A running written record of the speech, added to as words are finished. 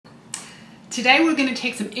Today we're going to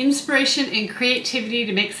take some inspiration and creativity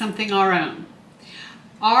to make something our own.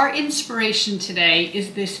 Our inspiration today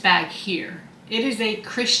is this bag here. It is a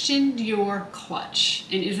Christian Dior clutch,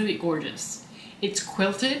 and isn't it gorgeous? It's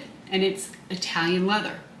quilted and it's Italian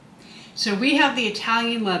leather. So we have the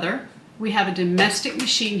Italian leather, we have a domestic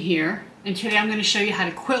machine here, and today I'm going to show you how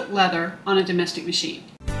to quilt leather on a domestic machine.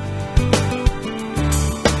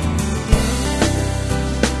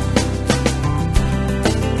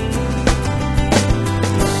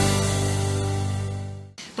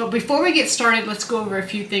 But before we get started, let's go over a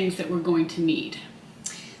few things that we're going to need.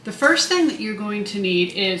 The first thing that you're going to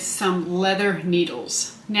need is some leather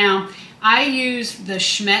needles. Now, I use the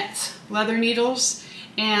Schmetz leather needles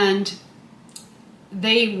and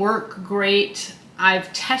they work great.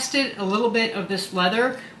 I've tested a little bit of this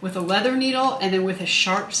leather with a leather needle and then with a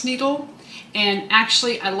sharps needle, and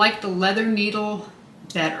actually I like the leather needle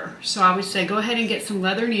better. So I would say go ahead and get some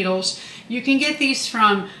leather needles. You can get these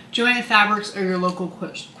from Joanna Fabrics or your local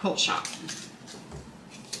quilt shop.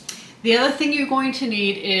 The other thing you're going to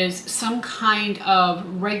need is some kind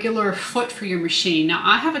of regular foot for your machine. Now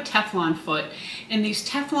I have a Teflon foot, and these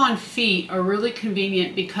Teflon feet are really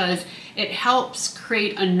convenient because it helps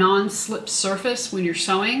create a non-slip surface when you're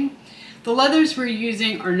sewing. The leathers we're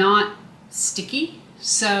using are not sticky,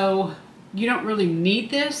 so you don't really need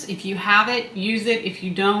this. If you have it, use it. If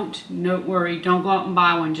you don't, don't worry. Don't go out and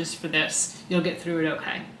buy one just for this. You'll get through it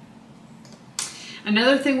okay.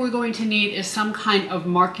 Another thing we're going to need is some kind of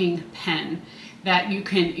marking pen that you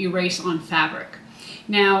can erase on fabric.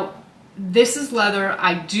 Now, this is leather.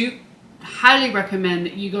 I do highly recommend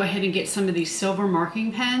that you go ahead and get some of these silver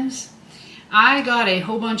marking pens. I got a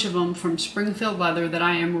whole bunch of them from Springfield Leather that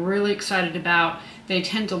I am really excited about. They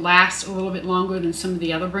tend to last a little bit longer than some of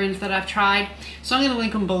the other brands that I've tried. So I'm going to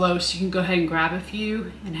link them below so you can go ahead and grab a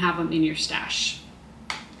few and have them in your stash.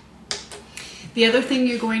 The other thing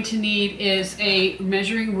you're going to need is a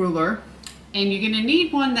measuring ruler, and you're going to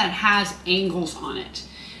need one that has angles on it.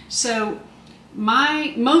 So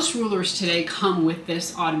most rulers today come with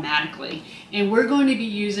this automatically, and we're going to be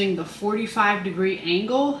using the 45-degree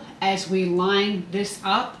angle as we line this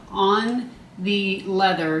up on the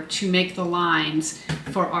leather to make the lines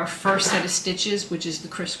for our first set of stitches, which is the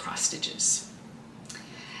crisscross stitches.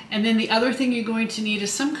 And then the other thing you're going to need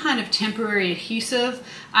is some kind of temporary adhesive.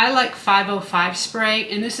 I like 505 spray,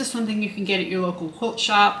 and this is something you can get at your local quilt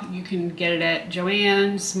shop. You can get it at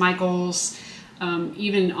Joann's, Michael's,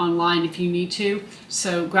 even online if you need to.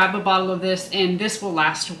 So grab a bottle of this, and this will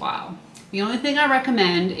last a while. The only thing I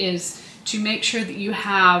recommend is to make sure that you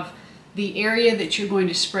have the area that you're going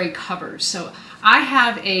to spray covered. So I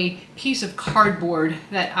have a piece of cardboard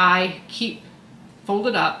that I keep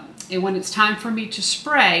folded up, and when it's time for me to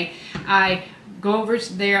spray, I go over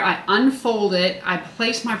there, I unfold it, I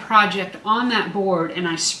place my project on that board, and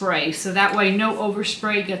I spray. So that way no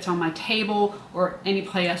overspray gets on my table or any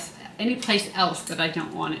place else that I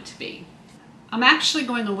don't want it to be. I'm actually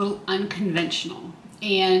going a little unconventional,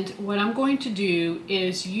 and what I'm going to do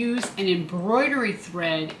is use an embroidery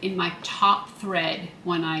thread in my top thread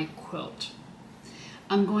when I quilt.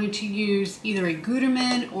 I'm going to use either a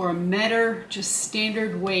Gutterman or a meter, just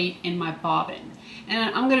standard weight, in my bobbin.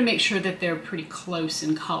 And I'm going to make sure that they're pretty close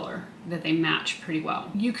in color, that they match pretty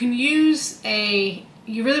well. You can use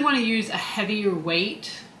you really want to use a heavier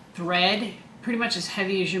weight thread, pretty much as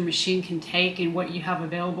heavy as your machine can take and what you have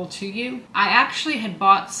available to you. I actually had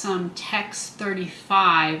bought some Tex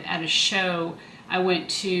 35 at a show I went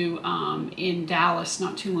to in Dallas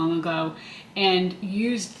not too long ago, and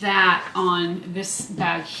used that on this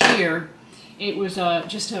bag here. It was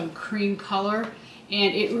just a cream color,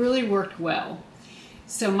 and it really worked well.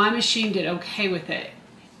 So my machine did okay with it.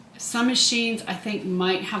 Some machines I think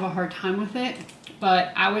might have a hard time with it,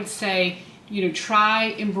 but I would say, you know,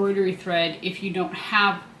 try embroidery thread if you don't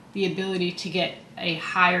have the ability to get a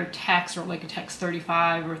higher Tex or like a Tex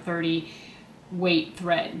 35 or 30 weight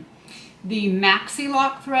thread. The maxi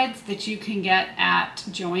lock threads that you can get at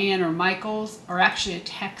Joann or Michael's are actually a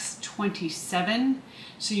Tex 27,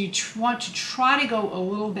 so you want to try to go a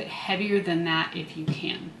little bit heavier than that if you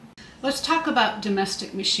can. Let's talk about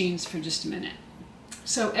domestic machines for just a minute.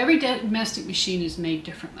 So every domestic machine is made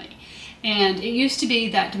differently, and it used to be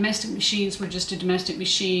that domestic machines were just a domestic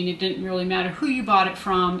machine. It didn't really matter who you bought it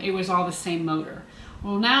from, it was all the same motor.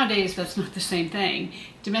 Well, nowadays that's not the same thing.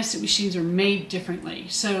 Domestic machines are made differently.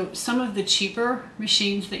 So some of the cheaper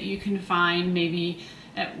machines that you can find maybe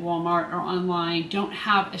at Walmart or online don't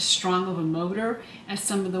have as strong of a motor as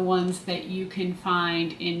some of the ones that you can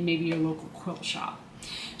find in maybe your local quilt shop.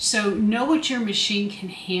 So know what your machine can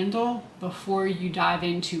handle before you dive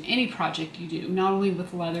into any project you do, not only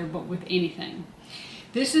with leather, but with anything.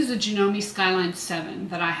 This is a Janome Skyline 7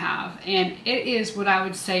 that I have, and it is what I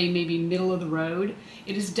would say maybe middle of the road.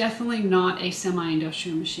 It is definitely not a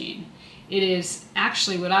semi-industrial machine. It is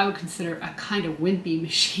actually what I would consider a kind of wimpy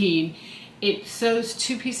machine. It sews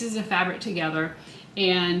 2 pieces of fabric together,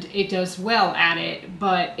 and it does well at it,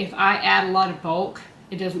 but if I add a lot of bulk,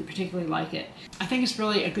 it doesn't particularly like it. I think it's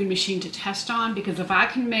really a good machine to test on, because if I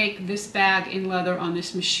can make this bag in leather on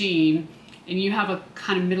this machine, and you have a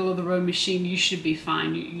kind of middle of the road machine, you should be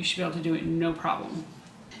fine. You should be able to do it no problem.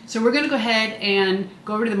 So we're going to go ahead and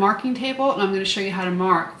go over to the marking table, and I'm going to show you how to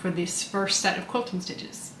mark for this first set of quilting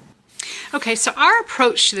stitches. Okay, so our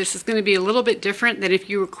approach to this is going to be a little bit different than if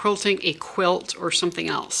you were quilting a quilt or something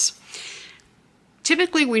else.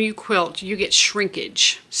 Typically when you quilt, you get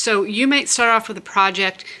shrinkage. So you might start off with a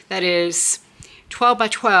project that is 12 by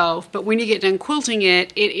 12, but when you get done quilting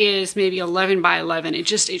it, it is maybe 11 by 11. It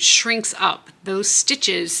shrinks up. Those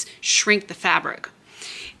stitches shrink the fabric.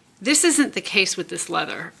 This isn't the case with this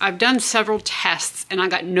leather. I've done several tests and I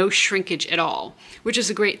got no shrinkage at all, which is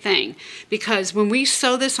a great thing, because when we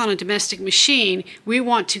sew this on a domestic machine, we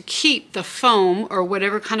want to keep the foam or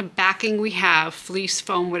whatever kind of backing we have, fleece,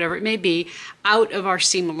 foam, whatever it may be, out of our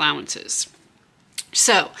seam allowances.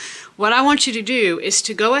 So what I want you to do is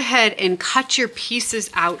to go ahead and cut your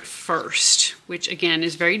pieces out first, which again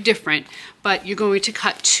is very different, but you're going to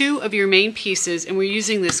cut 2 of your main pieces, and we're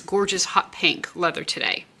using this gorgeous hot pink leather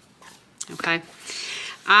today. Okay,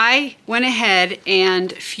 I went ahead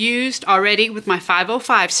and fused already with my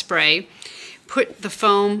 505 spray, put the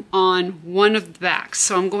foam on one of the backs.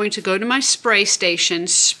 So I'm going to go to my spray station,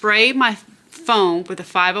 spray my foam with a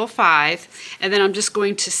 505, and then I'm just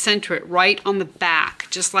going to center it right on the back,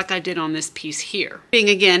 just like I did on this piece here.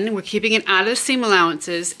 Again, we're keeping it out of the seam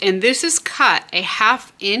allowances, and this is cut a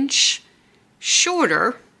 1/2 inch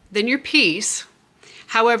shorter than your piece.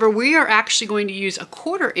 However, we are actually going to use a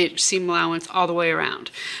 1/4 inch seam allowance all the way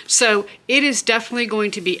around. So it is definitely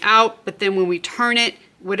going to be out, but then when we turn it,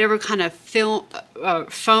 whatever kind of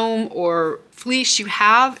foam or fleece you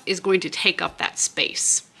have is going to take up that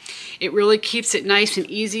space. It really keeps it nice and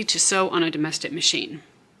easy to sew on a domestic machine.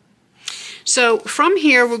 So from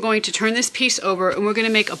here, we're going to turn this piece over, and we're going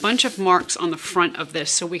to make a bunch of marks on the front of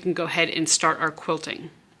this so we can go ahead and start our quilting.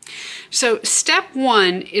 So step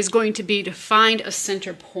 1 is going to be to find a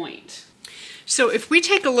center point. So if we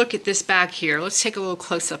take a look at this bag here, let's take a little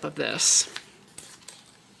close-up of this.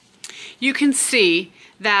 You can see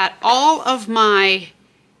that all of my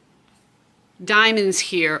diamonds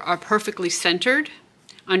here are perfectly centered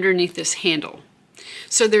underneath this handle.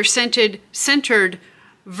 So they're centered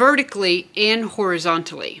vertically and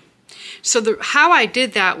horizontally. So how I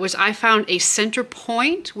did that was I found a center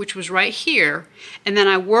point, which was right here, and then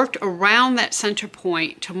I worked around that center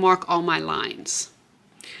point to mark all my lines.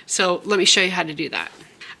 So let me show you how to do that.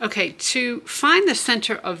 Okay, to find the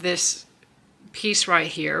center of this piece right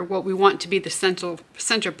here, what we want to be the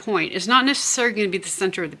center point is not necessarily going to be the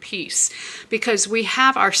center of the piece, because we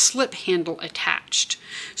have our slip handle attached.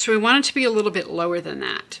 So we want it to be a little bit lower than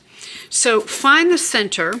that. So find the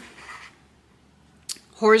center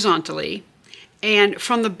horizontally, and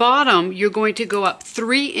from the bottom you're going to go up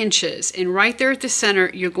 3 inches, and right there at the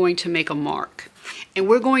center you're going to make a mark, and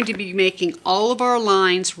we're going to be making all of our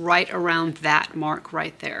lines right around that mark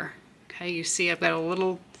right there. Okay, you see I've got a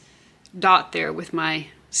little dot there with my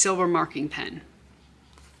silver marking pen.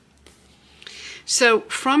 So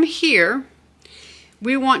from here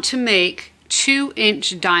we want to make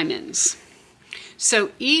 2-inch diamonds.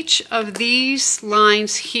 So each of these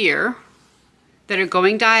lines here that are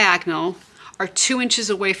going diagonal are 2 inches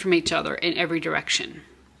away from each other in every direction.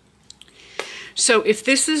 So if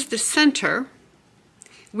this is the center,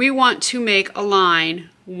 we want to make a line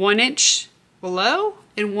 1 inch below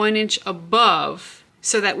and 1 inch above,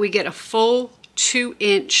 so that we get a full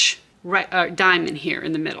 2-inch diamond here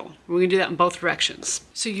in the middle. We're going to do that in both directions.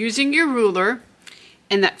 So using your ruler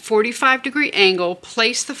and that 45-degree angle,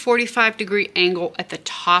 place the 45-degree angle at the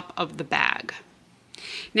top of the bag.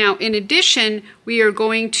 Now, in addition, we are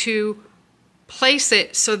going to place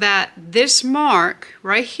it so that this mark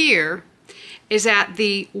right here is at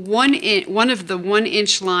the one of the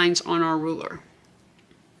 1-inch lines on our ruler.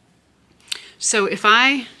 So if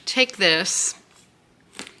I take this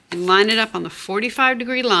and line it up on the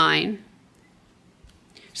 45-degree line,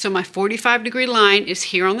 so my 45-degree line is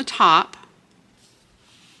here on the top,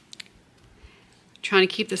 trying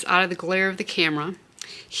to keep this out of the glare of the camera.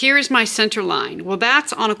 Here is my center line. Well,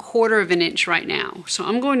 that's on a 1/4 of an inch right now. So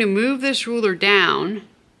I'm going to move this ruler down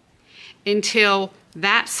until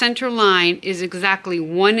that center line is exactly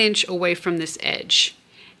 1 inch away from this edge.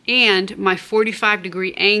 And my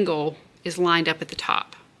 45-degree angle is lined up at the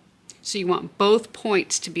top. So you want both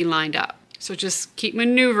points to be lined up. So just keep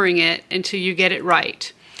maneuvering it until you get it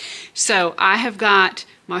right. So I have got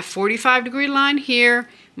my 45-degree line here.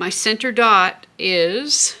 My center dot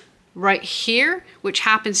is right here, which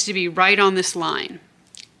happens to be right on this line.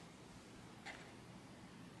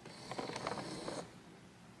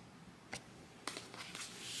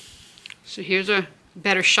 So here's a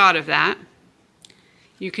better shot of that.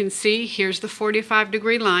 You can see here's the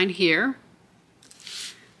 45-degree line here.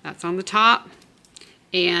 That's on the top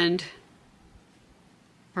and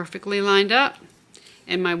perfectly lined up.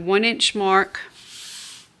 And my 1 inch mark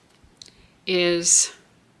is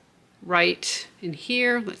right in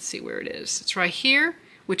here. Let's see where it is. It's right here,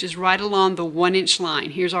 which is right along the 1 inch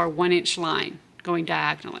line. Here's our 1 inch line going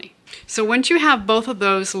diagonally. So once you have both of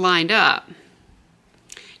those lined up,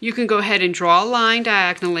 you can go ahead and draw a line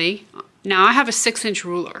diagonally. Now I have a 6-inch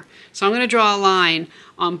ruler, so I'm going to draw a line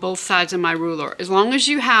on both sides of my ruler, as long as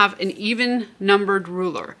you have an even numbered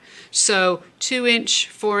ruler. So 2-inch,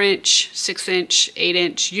 4-inch, 6-inch,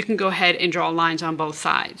 8-inch, you can go ahead and draw lines on both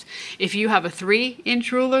sides. If you have a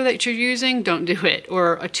 3-inch ruler that you're using, don't do it,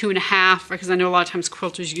 or a 2.5, because I know a lot of times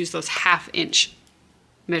quilters use those 1/2-inch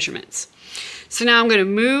measurements. So now I'm going to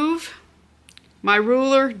move my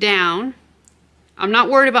ruler down. I'm not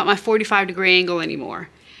worried about my 45-degree angle anymore.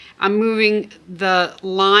 I'm moving the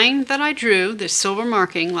line that I drew, this silver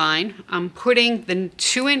marking line, I'm putting the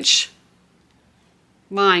 2-inch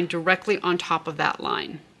line directly on top of that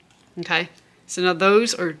line. Okay, so now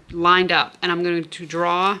those are lined up, and I'm going to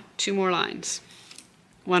draw 2 more lines,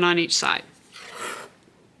 1 on each side.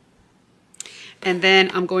 And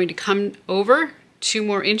then I'm going to come over 2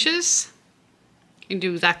 more inches and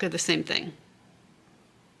do exactly the same thing.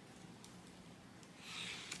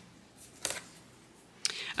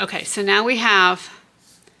 Okay, so now we have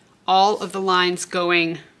all of the lines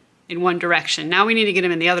going in one direction. Now we need to get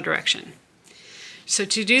them in the other direction. So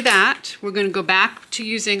to do that, we're going to go back to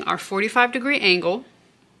using our 45-degree angle,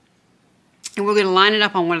 and we're going to line it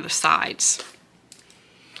up on one of the sides.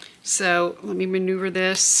 So let me maneuver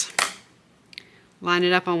this, line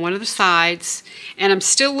it up on one of the sides, and I'm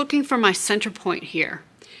still looking for my center point here.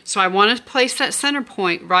 So I want to place that center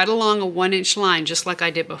point right along a 1-inch line, just like I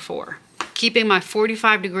did before, keeping my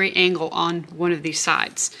 45-degree angle on one of these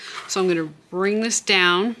sides. So I'm going to bring this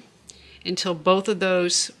down until both of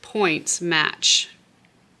those points match.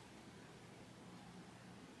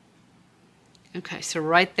 Okay, so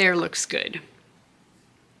right there looks good.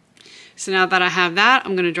 So now that I have that,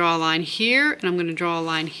 I'm going to draw a line here, and I'm going to draw a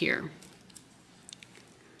line here.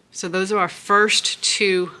 So those are our first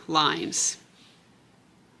 2 lines.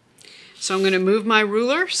 So I'm going to move my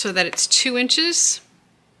ruler so that it's 2 inches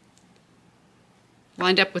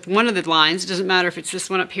lined up with one of the lines. It doesn't matter if it's this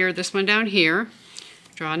one up here or this one down here.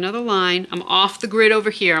 Draw another line. I'm off the grid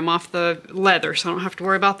over here. I'm off the leather, so I don't have to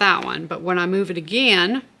worry about that one. But when I move it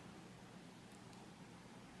again,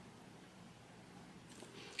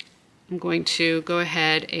 I'm going to go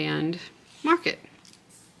ahead and mark it.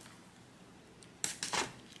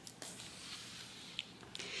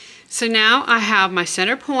 So now I have my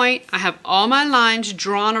center point. I have all my lines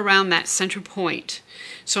drawn around that center point.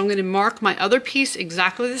 So I'm going to mark my other piece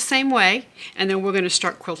exactly the same way, and then we're going to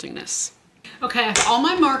start quilting this. Okay, I have all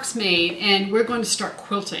my marks made, and we're going to start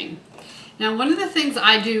quilting. Now, one of the things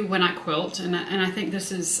I do when I quilt, and I think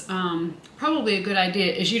this is probably a good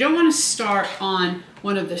idea, is you don't want to start on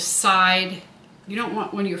one of the side. You don't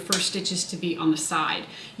want one of your first stitches to be on the side.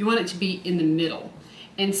 You want it to be in the middle.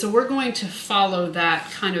 And so we're going to follow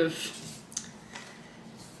that kind of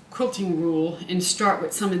quilting rule and start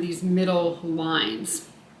with some of these middle lines.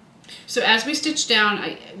 So as we stitch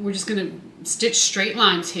down, we're just going to stitch straight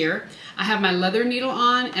lines here. I have my leather needle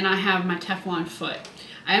on, and I have my Teflon foot.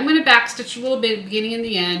 I am going to back stitch a little bit at the beginning and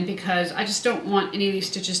the end because I just don't want any of these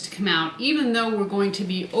stitches to come out, even though we're going to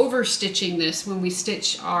be over stitching this when we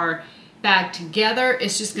stitch our bag together.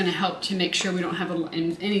 It's just going to help to make sure we don't have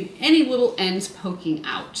any little ends poking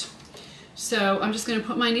out. So I'm just going to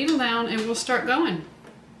put my needle down and we'll start going.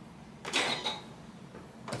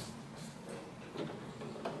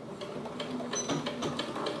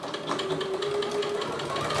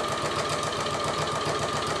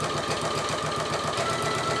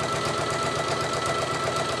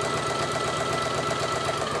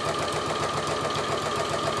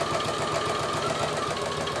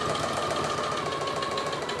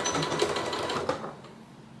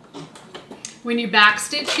 When you back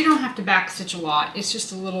stitch, you don't have to back stitch a lot. It's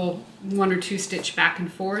just a little 1 or 2 stitch back and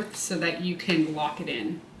forth so that you can lock it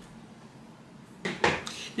in.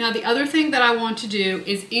 Now the other thing that I want to do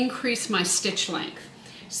is increase my stitch length.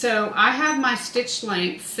 So I have my stitch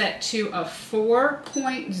length set to a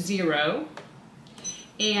 4.0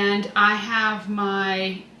 and I have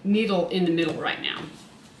my needle in the middle right now.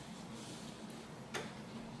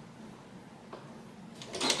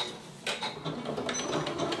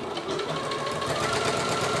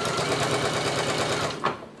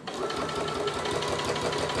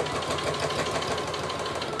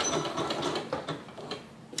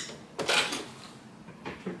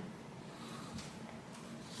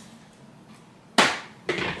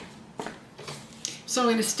 So I'm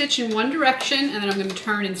going to stitch in one direction and then I'm going to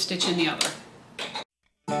turn and stitch in the other.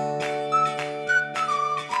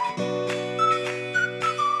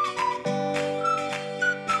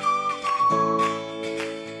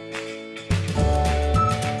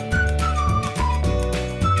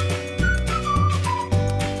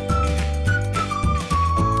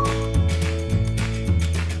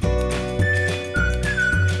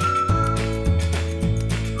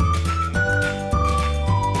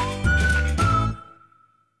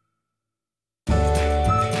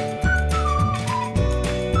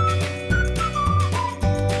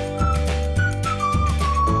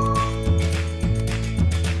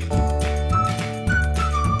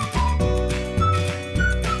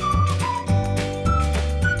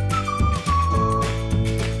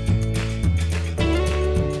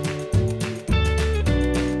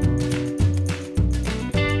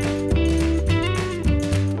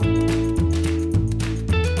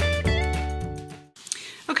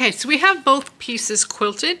 Okay, so we have both pieces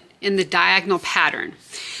quilted in the diagonal pattern.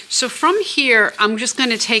 So from here, I'm just going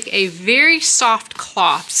to take a very soft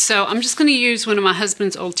cloth. So I'm just going to use one of my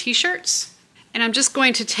husband's old t-shirts. And I'm just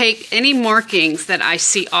going to take any markings that I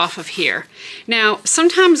see off of here. Now,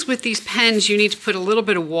 sometimes with these pens, you need to put a little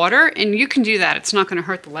bit of water, and you can do that. It's not going to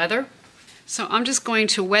hurt the leather. So I'm just going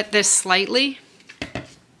to wet this slightly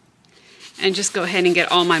and just go ahead and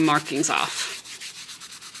get all my markings off.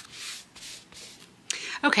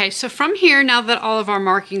 Okay, so from here, now that all of our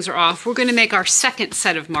markings are off, we're going to make our second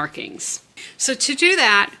set of markings. So to do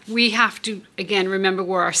that, we have to, again, remember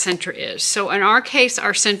where our center is. So in our case,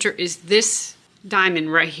 our center is this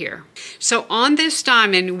diamond right here. So on this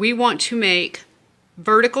diamond, we want to make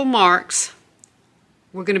vertical marks.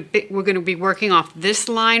 We're going to be working off this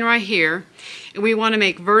line right here, and we want to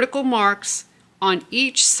make vertical marks on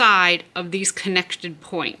each side of these connected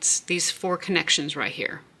points, these 4 connections right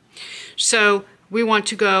here. So we want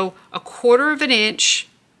to go 1/4 of an inch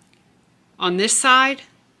on this side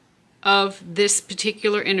of this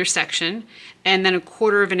particular intersection, and then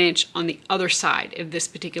 1/4 of an inch on the other side of this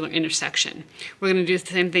particular intersection. We're going to do the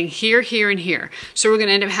same thing here, here, and here. So we're going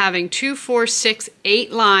to end up having 2, 4, 6,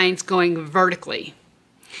 8 lines going vertically.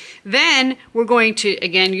 Then we're going to,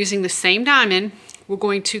 again, using the same diamond, we're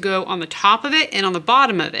going to go on the top of it and on the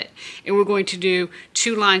bottom of it. And we're going to do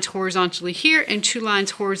 2 lines horizontally here and 2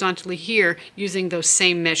 lines horizontally here using those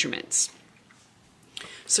same measurements.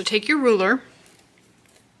 So take your ruler,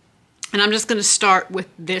 and I'm just going to start with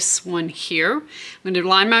this one here. I'm going to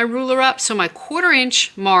line my ruler up so my 1/4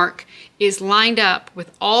 inch mark is lined up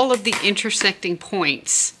with all of the intersecting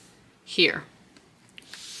points here.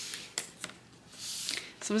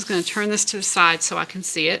 So I'm just going to turn this to the side so I can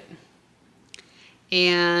see it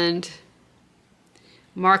and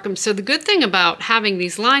mark them. So the good thing about having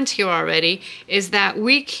these lines here already is that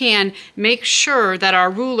we can make sure that our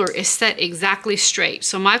ruler is set exactly straight.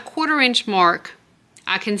 So my 1/4 inch mark,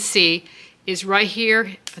 I can see, is right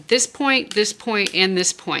here at this point, and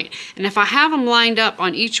this point. And if I have them lined up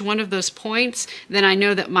on each one of those points, then I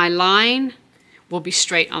know that my line will be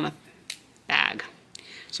straight on the bag.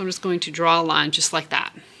 So I'm just going to draw a line just like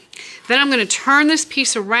that. Then I'm going to turn this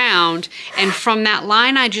piece around, and from that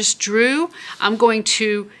line I just drew, I'm going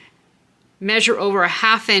to measure over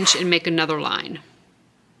 1/2 inch and make another line.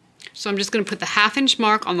 So I'm just going to put the 1/2 inch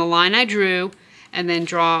mark on the line I drew and then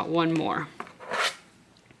draw one more.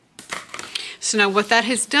 So now what that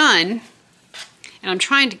has done, and I'm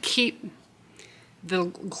trying to keep the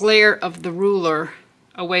glare of the ruler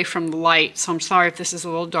away from the light, so I'm sorry if this is a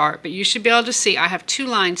little dark, but you should be able to see I have 2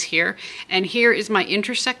 lines here, and here is my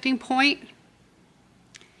intersecting point,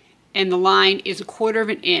 and the line is 1/4 of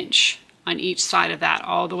an inch on each side of that,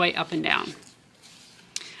 all the way up and down.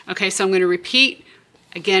 Okay, so I'm going to repeat.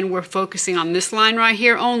 Again, we're focusing on this line right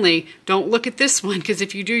here only. Don't look at this one, because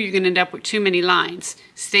if you do, you're going to end up with too many lines.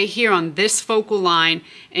 Stay here on this focal line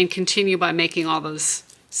and continue by making all those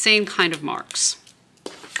same kind of marks.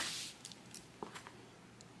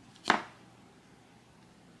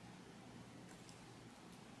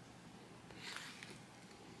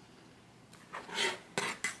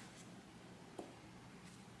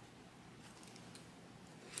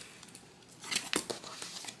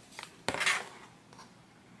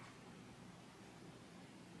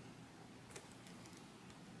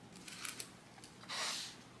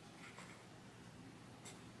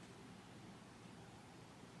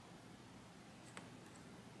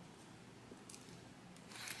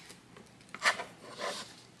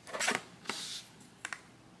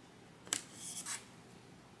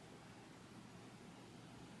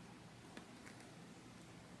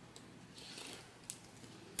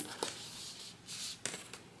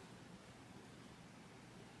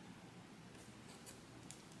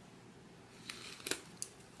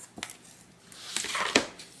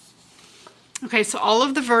 Okay, so all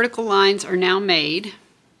of the vertical lines are now made.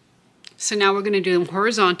 So now we're going to do them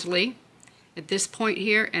horizontally at this point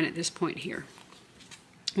here and at this point here.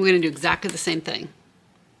 We're going to do exactly the same thing.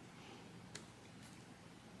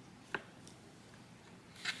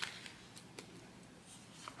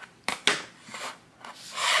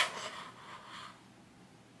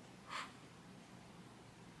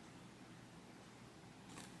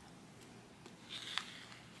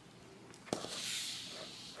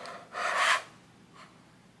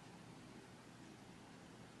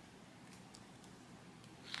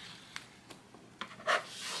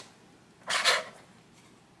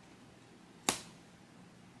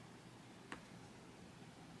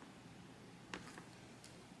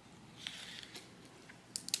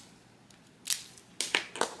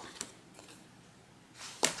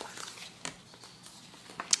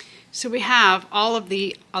 So we have all of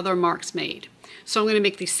the other marks made. So I'm going to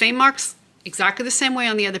make these same marks exactly the same way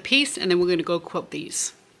on the other piece, and then we're going to go quilt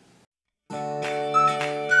these.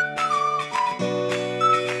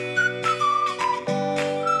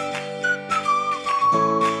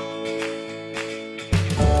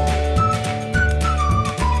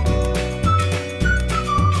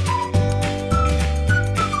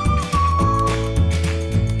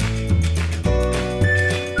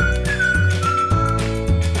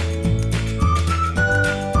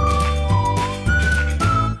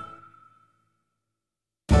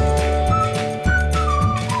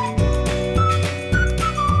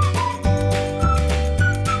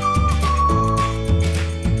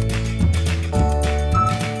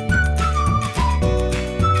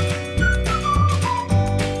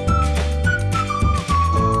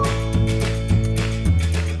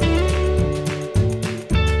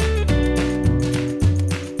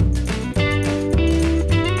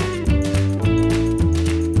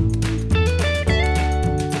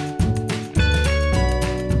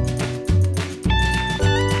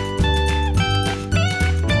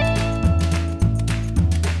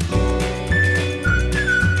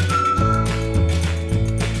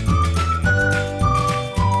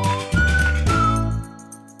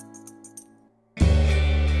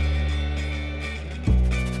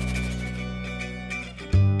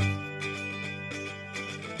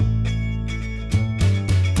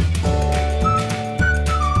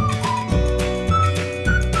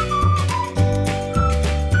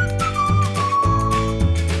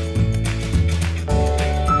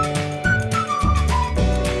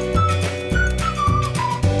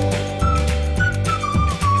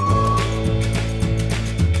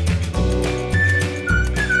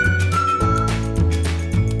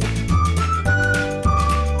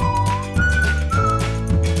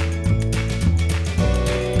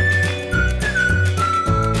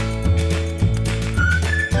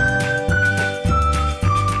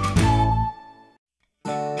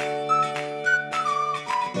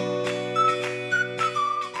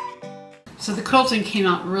 So the quilting came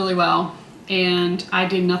out really well, and I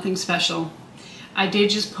did nothing special. I did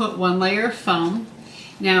just put one layer of foam.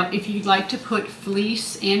 Now, if you'd like to put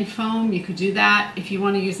fleece and foam, you could do that. If you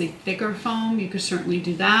want to use a thicker foam, you could certainly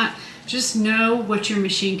do that. Just know what your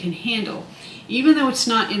machine can handle. Even though it's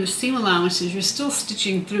not in the seam allowances, you're still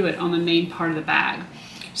stitching through it on the main part of the bag.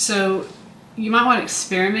 So you might want to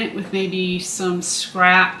experiment with maybe some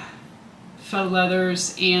scrap faux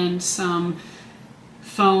leathers and some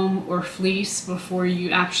foam or fleece before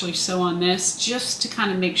you actually sew on this, just to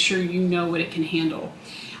kind of make sure you know what it can handle.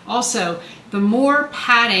 Also, the more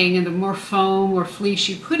padding and the more foam or fleece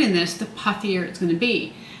you put in this, the puffier it's going to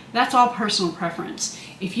be. That's all personal preference.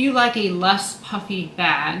 If you like a less puffy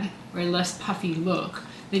bag or a less puffy look,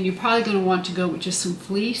 then you're probably going to want to go with just some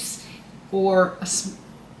fleece or a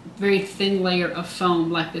very thin layer of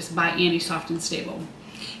foam like this by Annie Soft and Stable.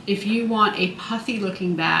 If you want a puffy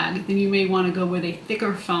looking bag, then you may want to go with a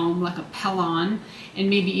thicker foam like a Pellon and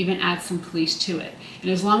maybe even add some fleece to it. And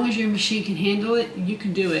as long as your machine can handle it, you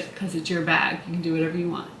can do it because it's your bag. You can do whatever you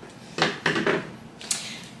want.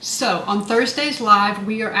 So on Thursday's live,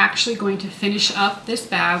 we are actually going to finish up this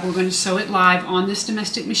bag. We're going to sew it live on this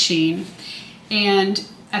domestic machine. And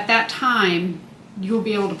at that time, you'll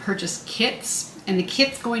be able to purchase kits. And the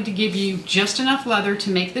kit's going to give you just enough leather to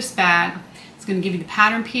make this bag. It's going to give you the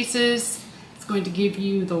pattern pieces, it's going to give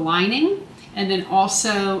you the lining, and then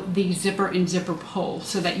also the zipper and zipper pull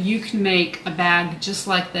so that you can make a bag just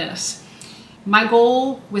like this. My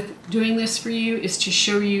goal with doing this for you is to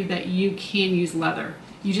show you that you can use leather.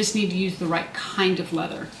 You just need to use the right kind of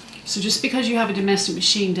leather. So just because you have a domestic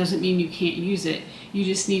machine doesn't mean you can't use it. You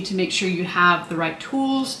just need to make sure you have the right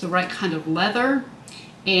tools, the right kind of leather,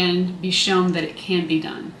 and be shown that it can be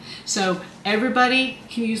done. So everybody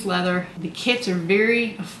can use leather. The kits are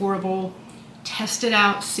very affordable, test it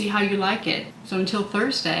out, see how you like it. So until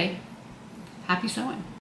Thursday, happy sewing.